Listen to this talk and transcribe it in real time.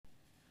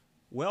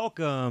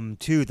Welcome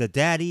to the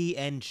Daddy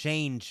and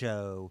Shane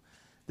Show.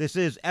 This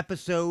is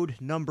episode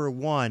number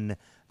 1,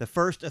 the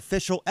first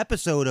official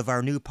episode of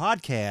our new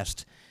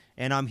podcast.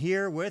 And I'm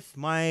here with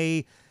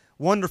my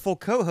wonderful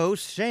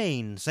co-host,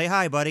 Shane. Say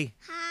hi, buddy.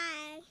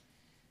 Hi.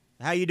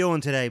 How you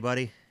doing today,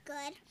 buddy?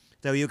 Good.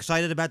 So, are you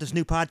excited about this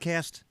new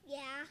podcast? Yeah.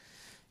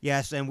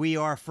 Yes, and we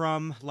are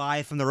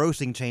live from the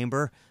roasting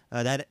chamber.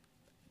 That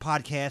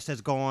podcast has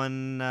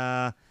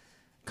gone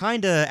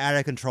kind of out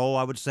of control,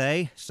 I would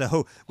say.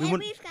 So we've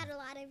got a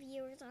lot of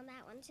viewers on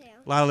that one too.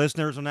 A lot of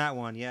listeners on that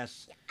one,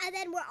 yes. Yeah. And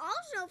then we're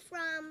also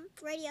from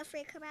Radio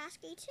Free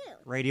Krabaski too.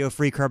 Radio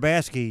Free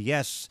Krabaski,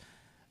 yes.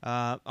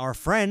 Our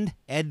friend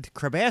Ed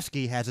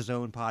Krabaski has his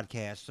own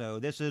podcast, so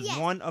this is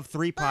one of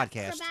 3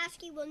 podcasts.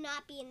 Krabaski will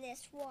not be in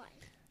this one.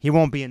 He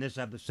won't be in this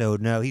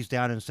episode. No, he's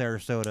down in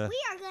Sarasota.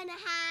 We are going to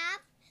have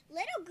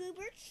little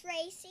Goober,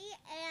 Tracy,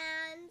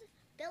 and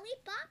Billy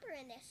Bopper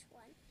in this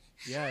one.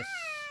 Yes.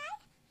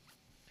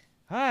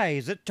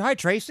 Hi. Hi,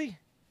 Tracy?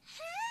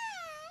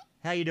 Hi.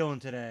 How you doing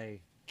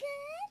today? Good.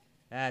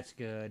 That's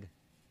good.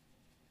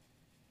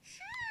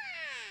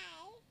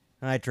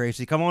 Hi. Hi,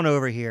 Tracy. Come on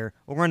over here.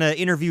 We're going to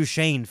interview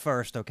Shane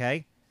first,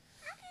 okay?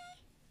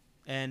 Okay.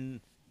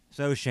 And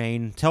so,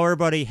 Shane, tell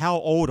everybody, how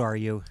old are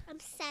you? I'm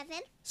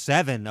 7.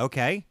 7,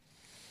 okay.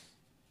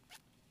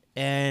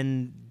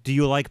 And do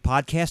you like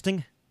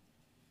podcasting?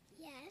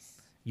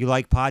 Yes. You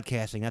like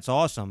podcasting. That's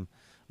awesome.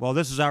 Well,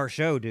 this is our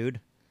show,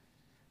 dude.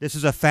 This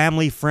is a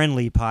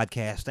family-friendly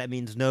podcast. That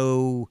means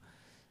no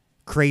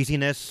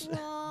craziness.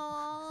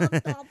 Blah, blah,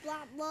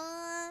 blah,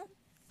 blah.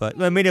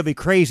 But I mean, it'll be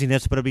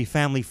craziness, but it'll be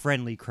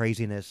family-friendly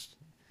craziness.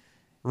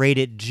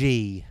 Rated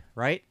G,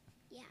 right?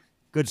 Yeah.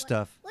 Good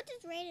stuff. What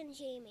does rated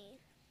G mean?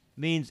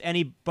 Means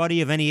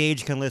anybody of any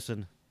age can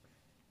listen.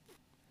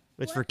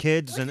 It's for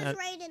kids. What does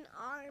rated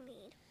R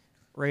mean?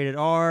 Rated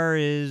R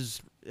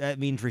that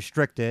means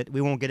restricted.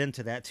 We won't get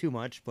into that too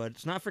much, but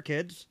it's not for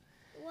kids.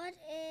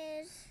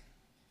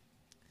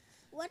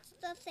 What's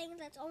the thing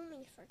that's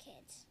only for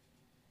kids?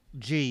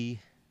 G.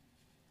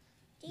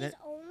 G's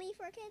only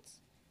for kids?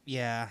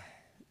 Yeah.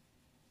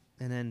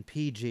 And then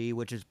PG,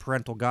 which is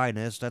parental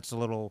guidance. That's a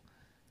little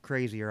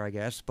crazier, I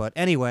guess. But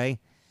anyway.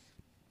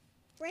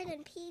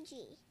 Rated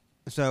PG.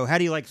 So, how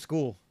do you like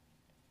school?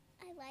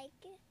 I like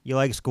it. You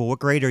like school. What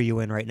grade are you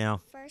in right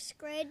now? 1st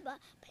grade, but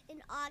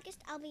in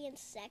August I'll be in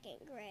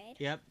 2nd grade.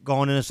 Yep.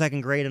 Going into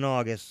 2nd grade in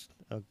August.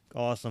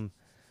 Awesome.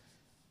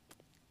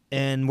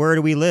 And where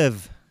do we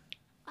live?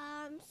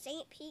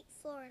 St. Pete,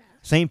 Florida.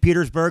 St.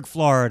 Petersburg,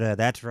 Florida.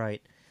 That's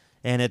right.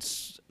 And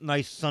it's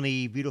nice,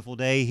 sunny, beautiful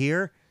day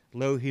here.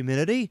 Low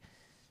humidity.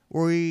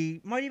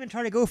 We might even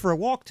try to go for a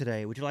walk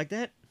today. Would you like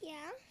that?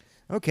 Yeah.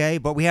 Okay,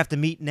 but we have to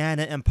meet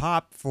Nana and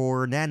Pop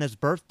for Nana's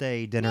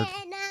birthday dinner.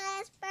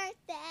 Nana's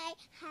birthday.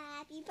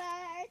 Happy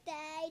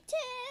birthday to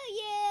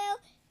you.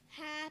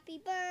 Happy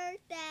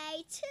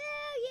birthday to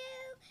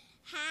you.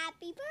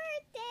 Happy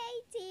birthday,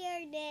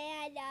 dear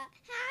Nana.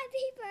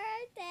 Happy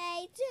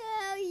birthday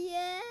to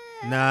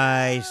you.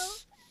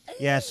 Nice.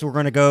 Yes, we're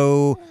going to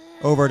go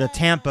over to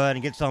Tampa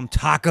and get some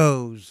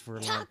tacos for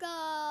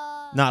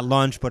not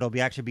lunch, but it'll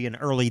actually be an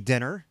early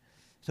dinner.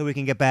 So we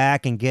can get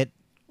back and get...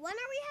 When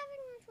are we having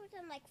lunch with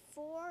them? Like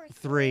 4 or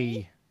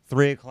 3?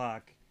 3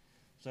 o'clock.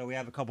 So we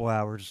have a couple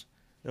hours.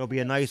 It'll be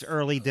a nice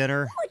early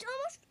dinner. Oh,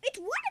 it's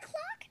 1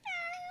 o'clock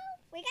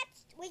now.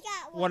 We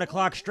got 1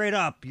 o'clock straight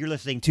up. You're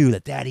listening to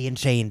the Daddy and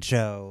Shane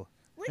Show.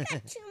 We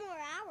got 2 more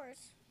hours.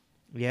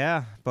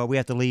 Yeah, but we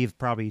have to leave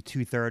probably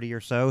 2:30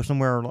 or so,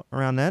 somewhere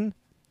around then.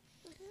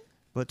 Mm-hmm.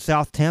 But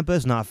South Tampa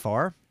is not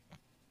far.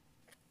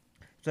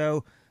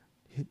 So,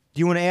 do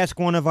you want to ask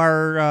one of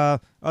our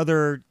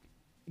other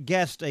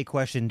guests a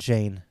question,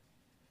 Shane?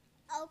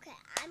 Okay,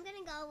 I'm going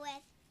to go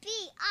with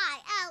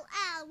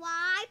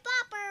B-I-L-L-Y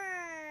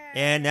Bopper.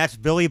 And that's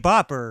Billy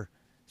Bopper.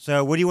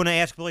 So, what do you want to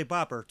ask Billy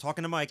Bopper?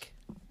 Talking to Mike.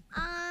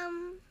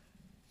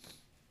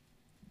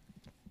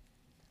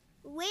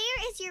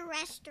 Where is your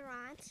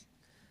restaurant?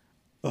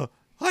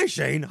 Hi,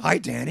 Shane. Hi,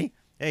 Danny.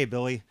 Hey,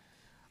 Billy.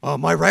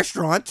 My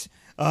restaurant,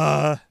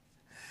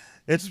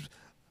 it's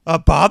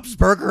Bob's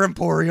Burger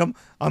Emporium.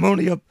 I'm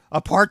only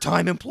a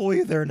part-time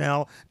employee there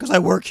now because I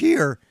work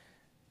here.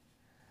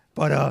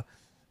 But I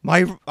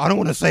don't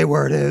want to say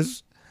where it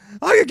is.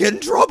 I could get in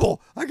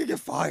trouble. I could get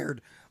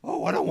fired.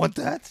 Oh, I don't want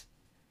that.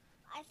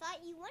 I thought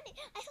the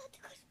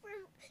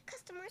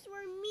customers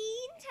were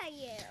mean to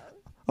you.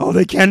 Oh,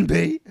 they can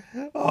be.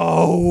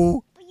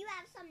 Oh. But you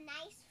have some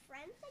nice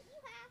friends that you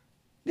have?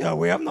 Yeah,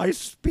 we have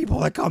nice people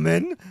that come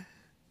in.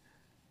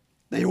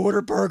 They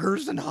order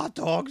burgers and hot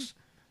dogs.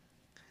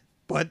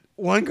 But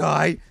one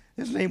guy,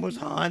 his name was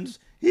Hans,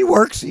 he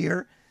works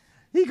here.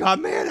 He got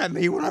mad at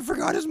me when I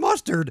forgot his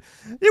mustard.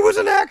 It was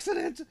an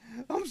accident.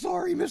 I'm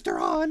sorry, Mr.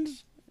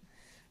 Hans.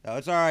 Oh,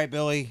 it's all right,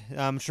 Billy.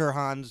 I'm sure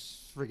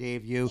Hans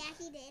forgave you.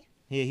 Yeah,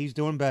 he did. He's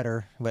doing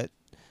better, but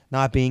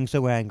not being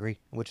so angry,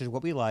 which is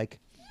what we like.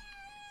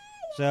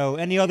 So,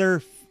 any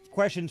other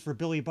questions for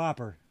Billy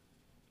Bopper?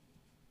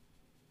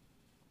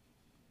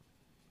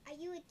 Are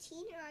you a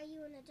teen or are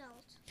you an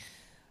adult?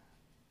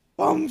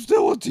 I'm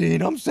still a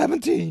teen. I'm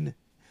 17.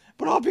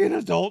 but I'll be an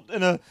adult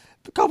in a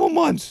couple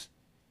months.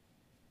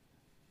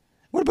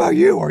 What about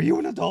you? Are you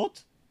an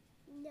adult?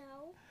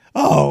 No.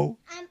 Oh,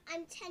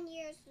 I'm 10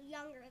 years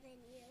younger than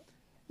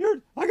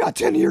you. I got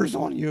 10 years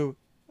on you.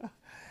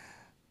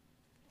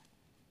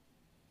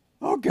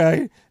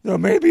 Okay, so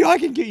maybe I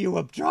can get you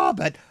a job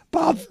at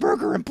Bob's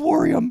Burger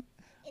Emporium.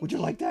 Would you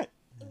like that?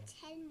 In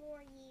 10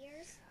 more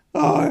years?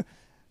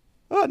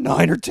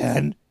 9 or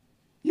 10.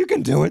 You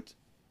can do it.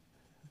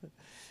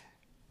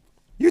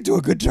 You do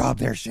a good job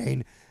there,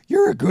 Shane.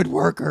 You're a good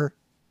worker.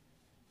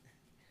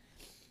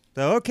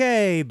 So,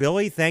 okay,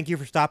 Billy, thank you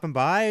for stopping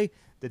by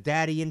the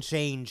Daddy and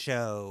Shane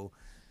Show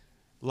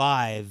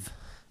live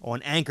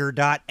on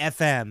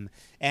Anchor.fm.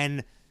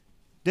 And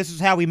this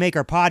is how we make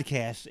our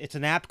podcast. It's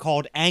an app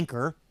called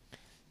Anchor.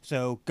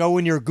 So go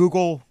in your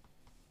Google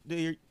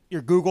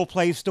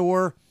Play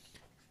Store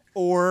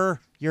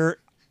or your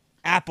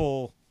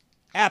Apple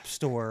App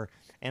Store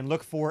and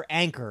look for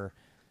Anchor.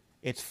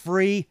 It's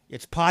free.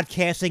 It's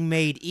podcasting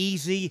made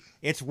easy.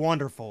 It's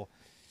wonderful.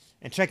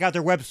 And check out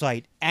their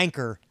website,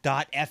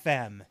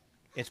 Anchor.fm.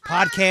 It's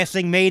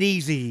podcasting made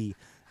easy.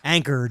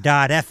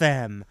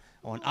 Anchor.fm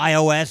on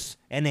iOS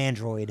and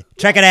Android.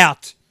 Check it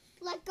out.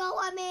 Let go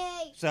of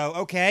me. So,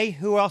 okay,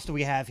 who else do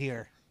we have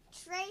here?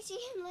 Tracy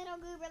and Little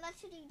Goober. Let's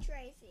do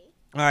Tracy.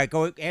 All right,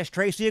 go ask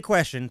Tracy a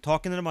question.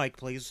 Talk into the mic,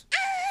 please.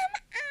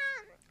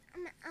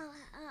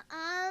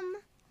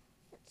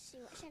 Let's see,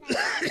 what should I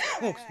ask her?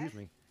 Oh, excuse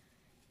me.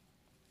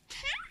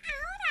 How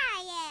old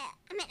are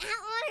you? How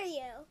old are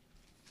you?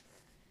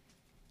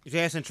 He's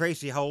asking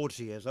Tracy how old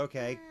she is.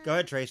 Okay, go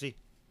ahead, Tracy.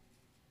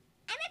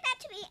 I'm about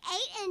to be 8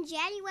 on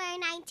January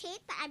 19th,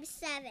 but I'm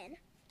 7.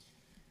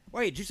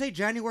 Wait, did you say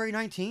January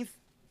 19th?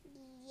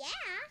 Yeah.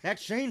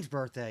 That's Shane's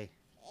birthday.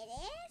 It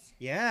is?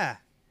 Yeah.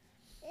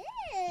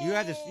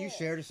 You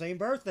share the same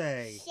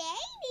birthday.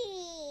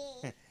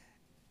 Shady.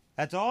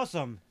 That's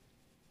awesome.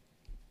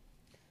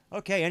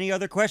 Okay, any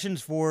other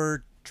questions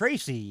for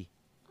Tracy?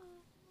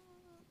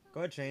 Go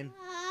ahead, Shane.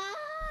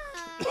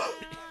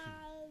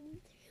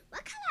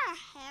 What color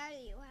hair do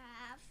you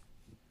have?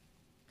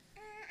 I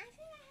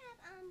think I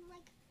have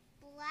like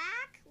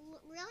black,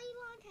 really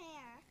long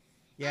hair.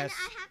 Yes. And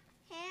I have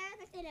hair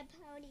that's in a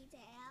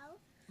ponytail.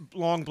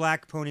 Long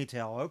black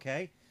ponytail.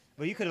 Okay.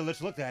 Well, you could have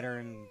just looked at her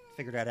and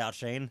figured that out,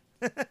 Shane.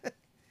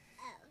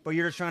 But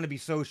you're just trying to be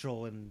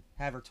social and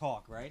have her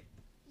talk, right?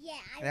 Yeah,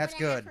 That's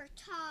want to have good. her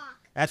talk.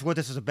 That's what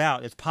this is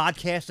about. It's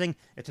podcasting.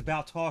 It's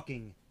about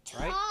talking,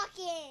 right?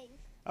 Talking.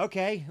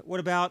 Okay. What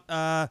about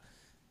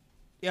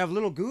you have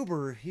little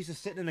Goober? He's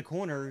just sitting in the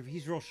corner.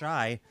 He's real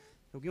shy.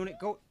 You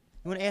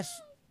want to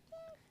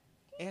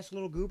ask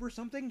little Goober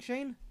something,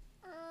 Shane?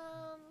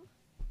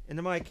 In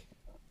the mic.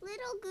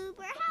 Little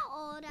Goober,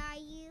 how old are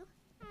you?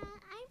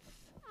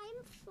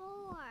 I'm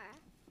 4.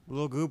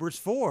 Little Goober's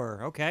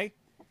 4. Okay.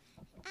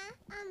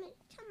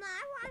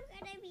 Tomorrow I'm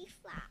gonna be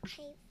 5.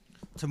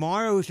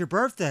 Tomorrow is your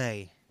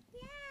birthday.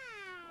 Yeah.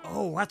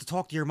 Oh, we'll have to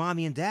talk to your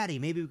mommy and daddy.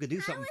 Maybe we could do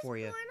something for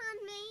you. I was born on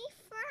May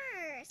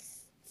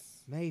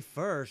 1st. May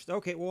 1st.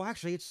 Okay, well,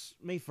 actually, it's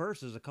May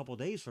 1st is a couple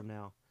days from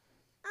now.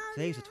 Oh,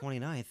 Today's no. the 29th.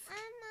 My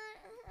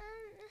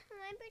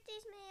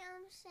birthday's May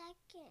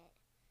 2nd.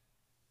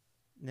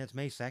 And that's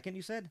May 2nd,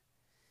 you said?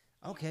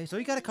 Okay, so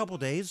you got a couple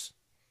days.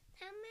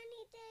 How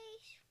many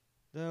days?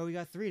 So we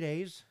got 3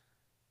 days.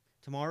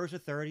 Tomorrow's the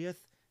 30th.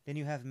 Then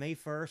you have May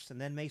 1st and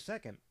then May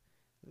 2nd.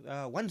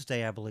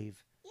 Wednesday, I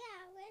believe. Yeah,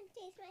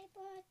 Wednesday's my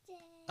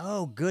birthday.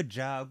 Oh, good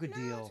job. Good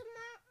deal. Tomorrow,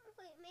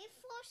 May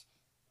 1st,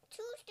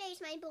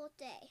 Tuesday's my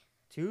birthday.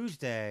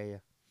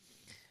 Tuesday.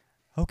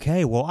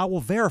 Okay, well, I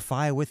will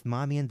verify with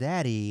Mommy and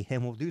Daddy,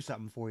 and we'll do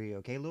something for you.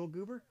 Okay, little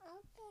Goober?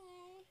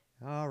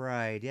 Okay. All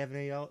right. Do you have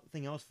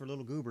anything else for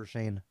little Goober,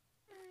 Shane?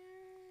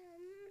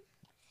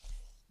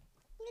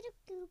 Little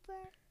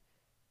Goober.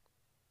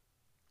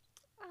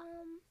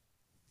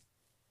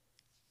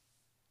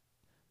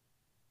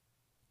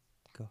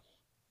 Go.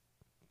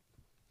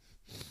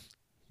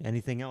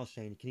 Anything else,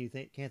 Shane?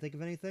 Can't think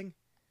of anything?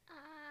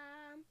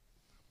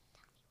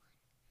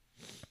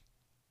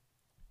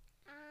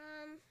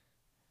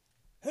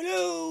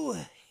 Hello. You're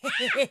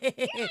not even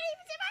supposed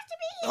to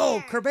be here.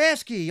 Oh,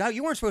 Krabasky,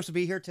 you weren't supposed to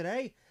be here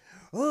today.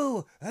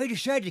 Oh, I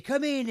decided to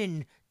come in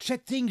and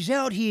check things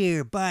out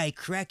here. Bye,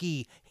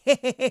 Cracky.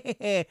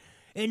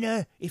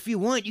 And if you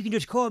want, you can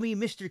just call me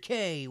Mr.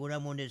 K when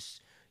I'm on this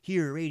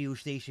here radio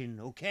station,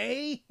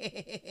 okay?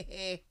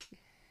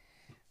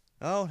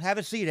 Oh, have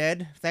a seat,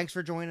 Ed. Thanks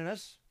for joining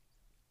us.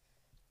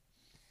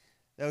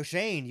 Oh,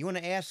 Shane, you want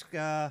to ask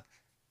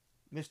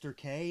Mr.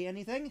 K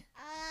anything?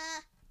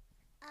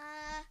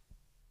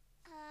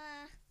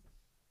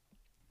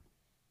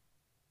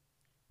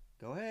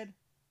 Go ahead.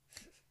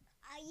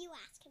 You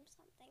ask him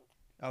something.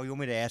 Oh, you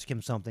want me to ask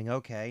him something?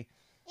 Okay.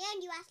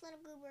 And you ask Little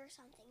Goober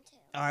something, too.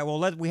 All right,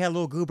 well, we had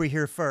little Goober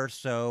here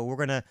first, so we're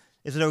going to...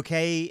 Is it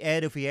okay,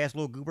 Ed, if we ask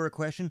little Goober a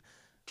question?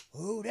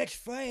 Oh, that's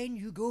fine.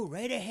 You go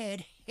right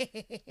ahead.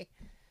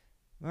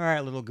 All right,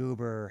 little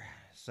Goober.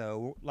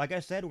 So, like I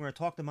said, we're going to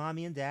talk to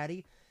Mommy and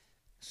Daddy,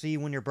 see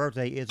when your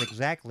birthday is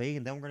exactly,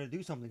 and then we're going to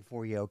do something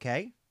for you, okay?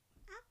 Okay.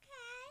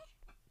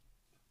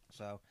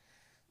 So,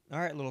 all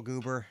right, little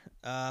Goober.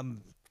 Do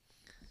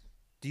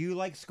you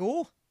like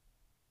school?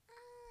 Yeah.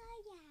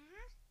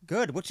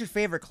 Good. What's your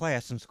favorite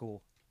class in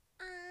school?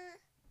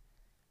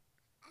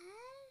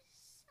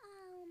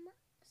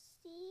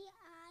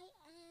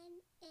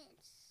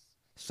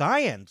 Science.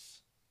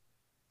 Science.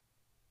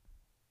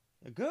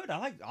 Good.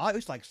 I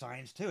always like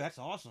science too. That's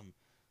awesome.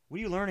 What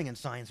are you learning in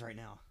science right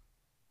now?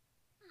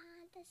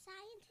 The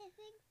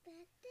scientific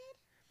method.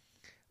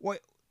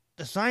 What?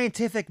 The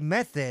scientific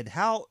method.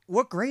 How?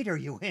 What grade are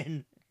you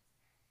in?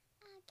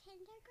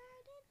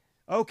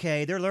 Kindergarten.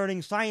 Okay, they're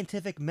learning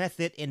scientific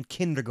method in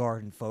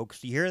kindergarten,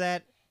 folks. You hear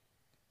that?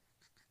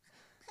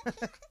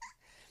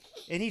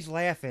 And he's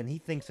laughing. He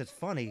thinks it's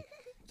funny.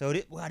 So,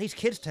 wow, these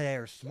kids today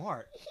are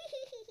smart.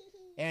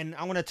 And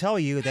I want to tell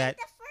you that.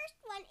 The first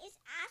one is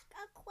ask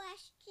a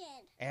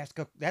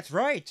question. That's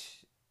right.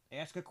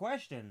 Ask a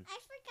question. I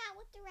forgot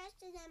what the rest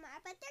of them are,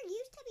 but there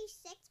used to be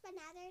 6, but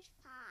now there's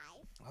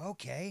 5.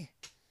 Okay.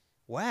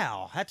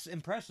 Wow, that's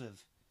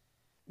impressive.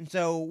 And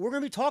so we're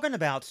going to be talking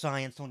about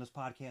science on this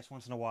podcast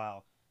once in a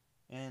while.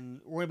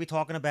 And we're going to be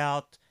talking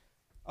about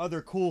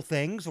other cool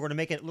things. We're going to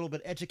make it a little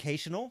bit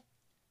educational.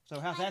 So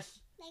how's that?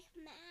 Like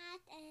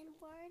math and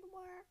word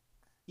work.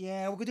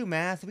 Yeah, we could do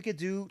math. We could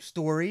do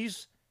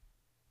stories.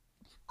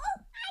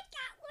 Oh, I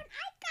got one.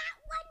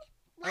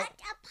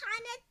 Once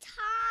upon a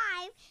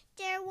time,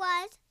 there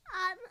was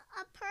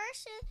a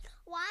person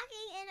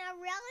walking in a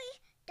really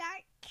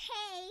dark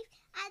cave,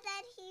 and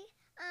then he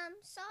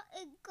saw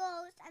a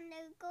ghost, and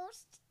the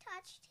ghost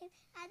touched him,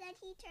 and then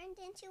he turned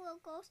into a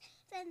ghost.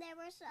 Then there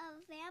was a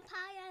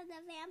vampire, and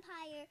the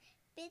vampire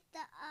bit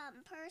the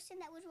person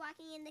that was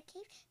walking in the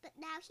cave, but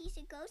now he's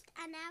a ghost,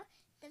 and now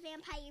the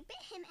vampire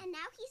bit him, and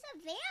now he's a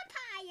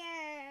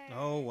vampire.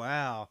 Oh,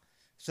 wow.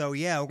 So,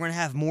 yeah, we're going to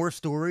have more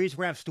stories.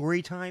 We're going to have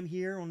story time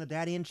here on the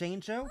Daddy and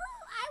Shane Show. Ooh,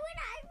 I want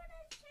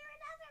to share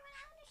another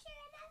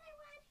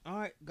one. All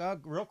right, go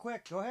real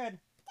quick. Go ahead.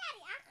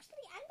 Daddy,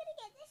 actually, I'm going to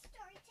get this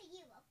story to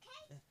you,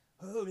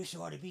 okay? Oh, this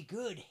ought to be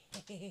good.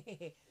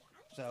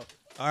 So,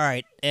 all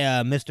right,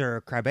 Mr.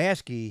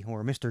 Krabaski,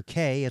 or Mr.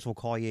 K, as we'll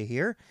call you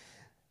here.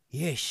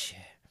 Yes.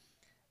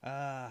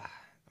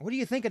 What do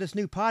you think of this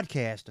new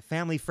podcast, a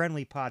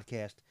family-friendly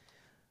podcast?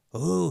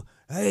 Oh,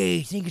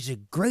 I think it's a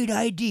great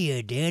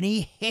idea,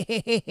 Danny.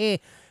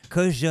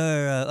 Because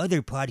our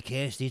other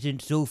podcast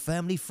isn't so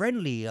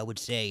family-friendly, I would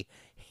say.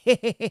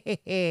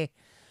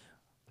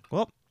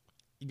 Well,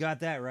 you got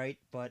that right,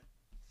 but...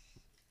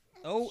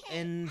 Oh,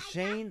 and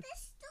Shane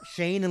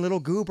and Little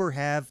Goober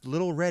have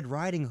Little Red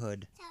Riding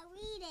Hood. So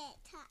read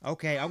it.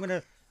 Okay, we're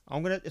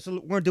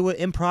gonna do an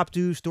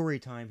impromptu story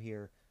time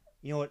here.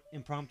 You know what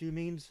impromptu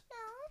means? No.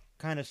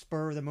 Kind of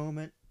spur of the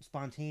moment,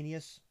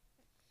 spontaneous.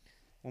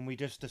 When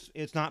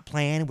it's not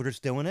planned, we're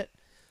just doing it.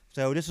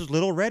 So this is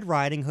Little Red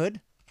Riding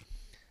Hood.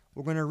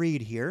 We're gonna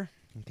read here,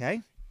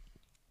 okay?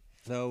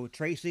 So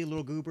Tracy,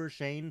 Little Goober,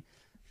 Shane,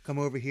 come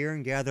over here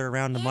and gather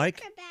around the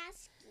mic.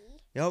 Krabaski.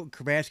 Yep,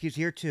 Krabaski's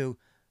here too.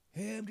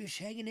 Hey, I'm just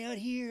hanging out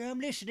here.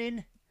 I'm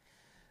listening.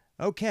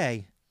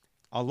 Okay.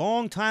 A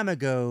long time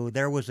ago,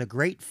 there was a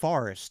great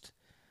forest.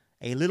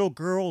 A little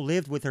girl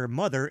lived with her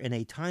mother in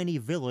a tiny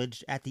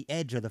village at the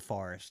edge of the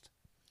forest.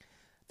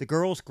 The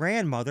girl's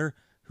grandmother,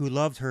 who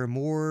loved her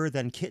more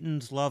than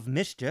kittens love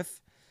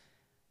mischief,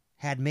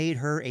 had made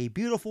her a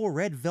beautiful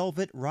red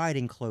velvet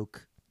riding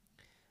cloak.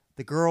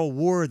 The girl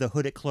wore the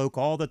hooded cloak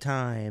all the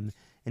time,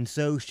 and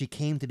so she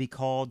came to be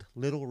called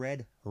Little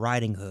Red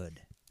Riding Hood.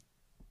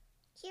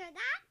 Hear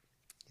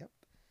that? Yep.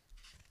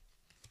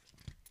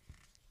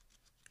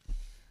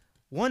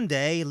 One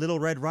day, Little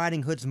Red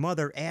Riding Hood's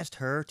mother asked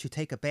her to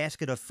take a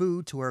basket of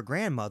food to her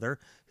grandmother,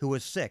 who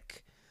was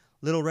sick.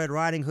 Little Red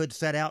Riding Hood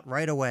set out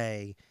right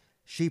away.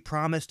 She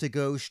promised to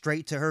go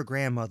straight to her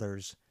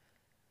grandmother's.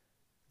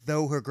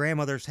 Though her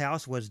grandmother's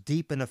house was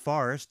deep in the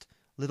forest,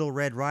 Little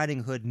Red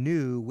Riding Hood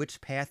knew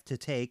which path to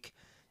take,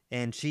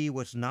 and she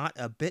was not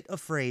a bit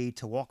afraid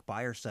to walk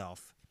by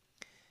herself.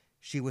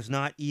 She was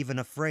not even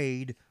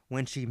afraid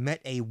when she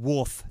met a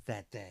wolf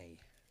that day.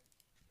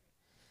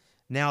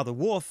 Now the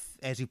wolf,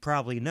 as you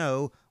probably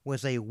know,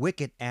 was a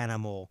wicked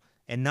animal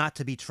and not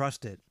to be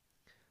trusted.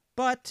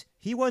 But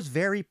he was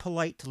very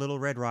polite to Little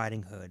Red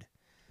Riding Hood.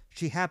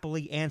 She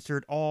happily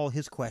answered all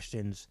his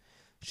questions.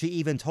 She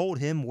even told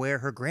him where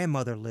her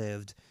grandmother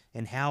lived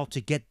and how to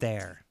get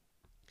there.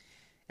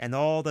 And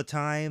all the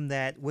time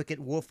that wicked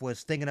wolf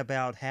was thinking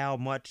about how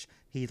much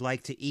he'd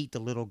like to eat the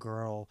little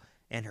girl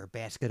and her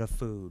basket of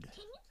food.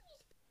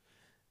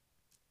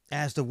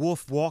 As the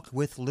wolf walked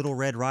with Little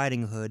Red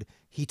Riding Hood,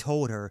 he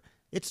told her,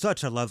 "It's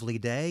such a lovely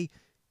day.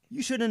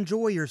 You should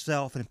enjoy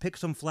yourself and pick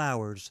some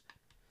flowers."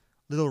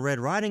 Little Red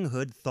Riding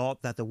Hood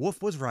thought that the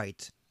wolf was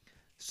right.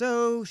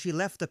 So she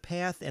left the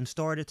path and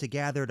started to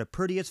gather the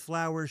prettiest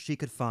flowers she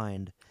could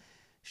find.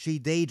 She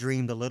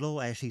daydreamed a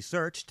little as she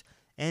searched,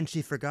 and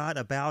she forgot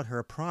about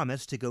her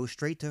promise to go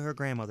straight to her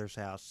grandmother's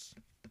house.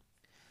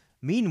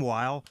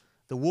 Meanwhile,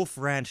 the wolf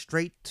ran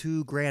straight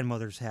to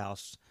grandmother's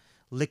house,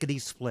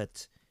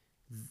 lickety-split.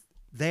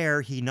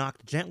 There he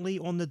knocked gently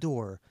on the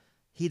door.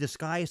 he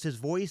disguised his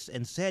voice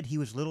and said he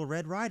was Little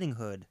Red Riding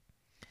Hood.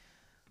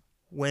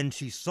 When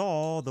she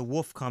saw the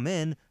wolf come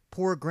in,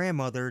 poor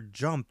grandmother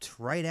jumped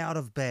right out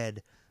of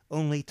bed,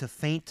 only to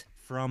faint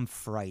from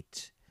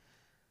fright.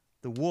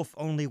 The wolf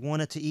only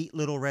wanted to eat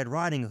Little Red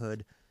Riding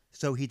Hood,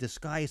 so he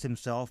disguised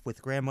himself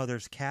with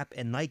grandmother's cap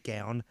and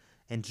nightgown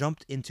and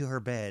jumped into her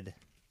bed.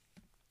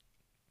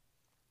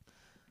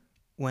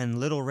 When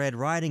Little Red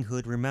Riding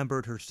Hood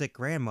remembered her sick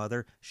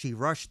grandmother, she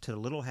rushed to the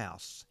little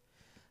house.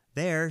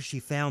 There she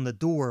found the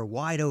door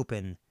wide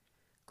open.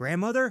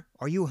 "Grandmother,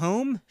 are you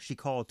home?" she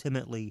called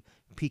timidly,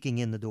 peeking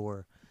in the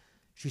door.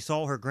 She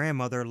saw her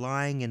grandmother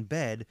lying in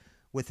bed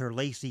with her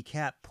lacy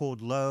cap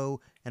pulled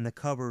low and the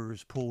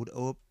covers pulled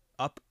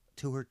up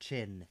to her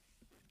chin.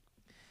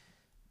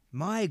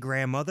 "My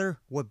grandmother,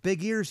 what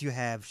big ears you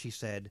have," she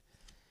said.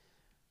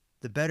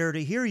 "The better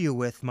to hear you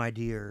with, my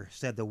dear,"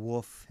 said the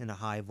wolf in a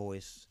high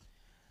voice.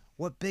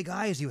 "What big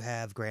eyes you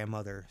have,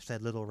 grandmother,"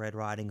 said Little Red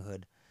Riding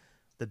Hood.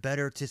 "The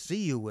better to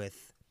see you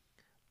with."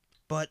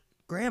 "But,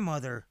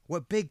 grandmother,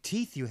 what big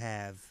teeth you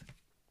have."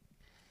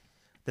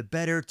 "The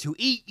better to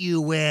eat you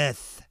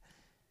with."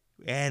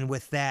 And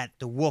with that,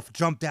 the wolf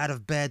jumped out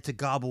of bed to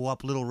gobble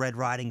up Little Red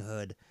Riding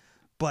Hood.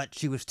 But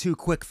she was too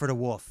quick for the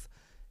wolf.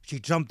 She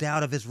jumped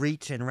out of his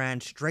reach and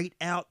ran straight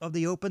out of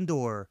the open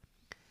door.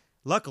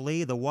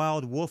 Luckily, the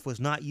wild wolf was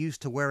not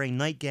used to wearing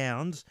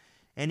nightgowns,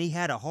 and he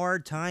had a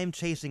hard time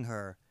chasing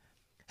her.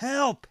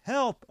 "Help!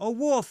 Help! A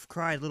wolf!"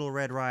 cried Little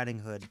Red Riding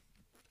Hood.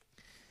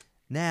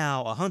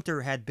 Now, a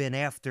hunter had been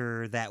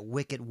after that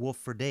wicked wolf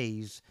for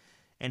days,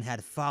 and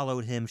had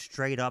followed him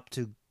straight up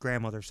to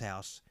grandmother's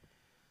house.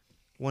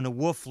 When the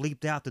wolf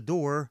leaped out the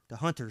door, the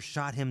hunter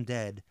shot him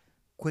dead,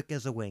 quick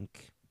as a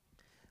wink.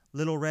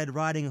 Little Red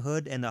Riding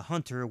Hood and the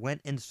hunter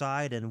went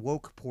inside and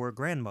woke poor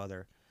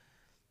grandmother.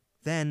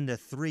 Then the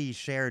three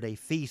shared a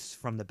feast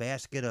from the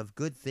basket of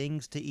good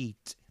things to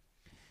eat.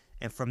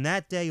 And from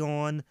that day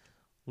on,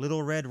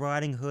 Little Red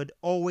Riding Hood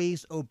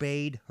always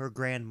obeyed her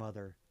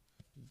grandmother.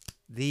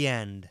 The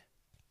end.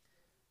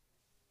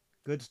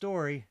 Good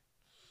story.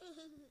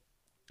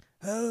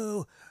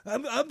 "Oh,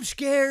 I'm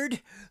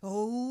scared.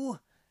 Oh."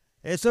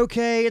 "It's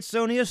okay. It's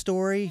only a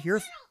story.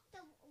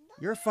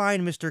 You're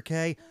fine, Mr.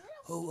 K."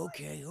 "Oh,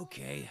 okay.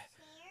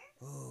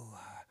 Oh,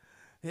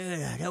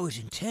 yeah, that was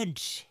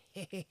intense."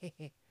 The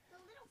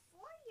little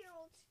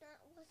 4-year-old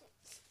wasn't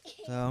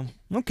scared. So,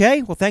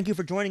 okay. Well, thank you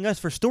for joining us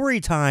for story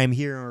time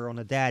here on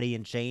the Daddy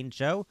and Shane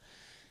Show.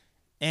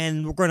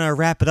 And we're going to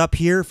wrap it up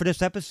here for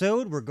this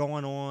episode. We're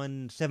going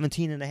on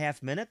 17 and a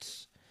half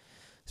minutes.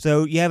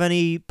 So, you have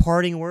any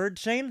parting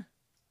words, Shane?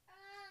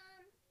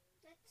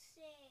 Let's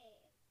see.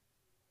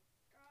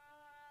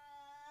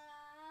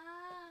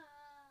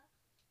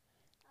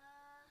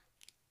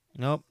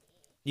 Nope.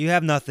 You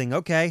have nothing.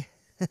 Okay.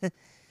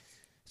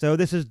 So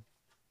this is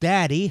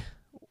Daddy,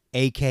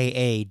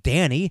 a.k.a.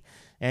 Danny,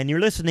 and you're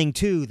listening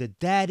to the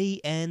Daddy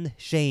and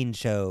Shane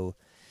Show,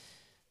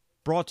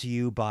 brought to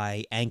you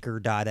by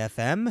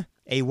Anchor.fm,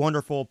 a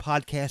wonderful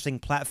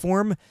podcasting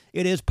platform.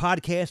 It is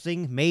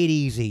podcasting made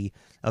easy,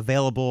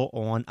 available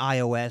on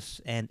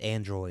iOS and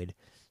Android.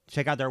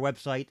 Check out their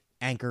website,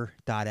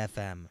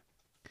 Anchor.fm.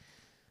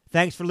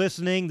 Thanks for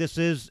listening. This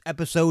is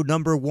episode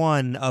number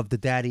 1 of the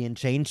Daddy and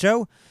Shane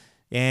Show,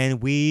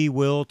 and we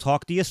will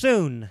talk to you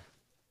soon.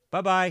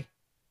 Bye-bye.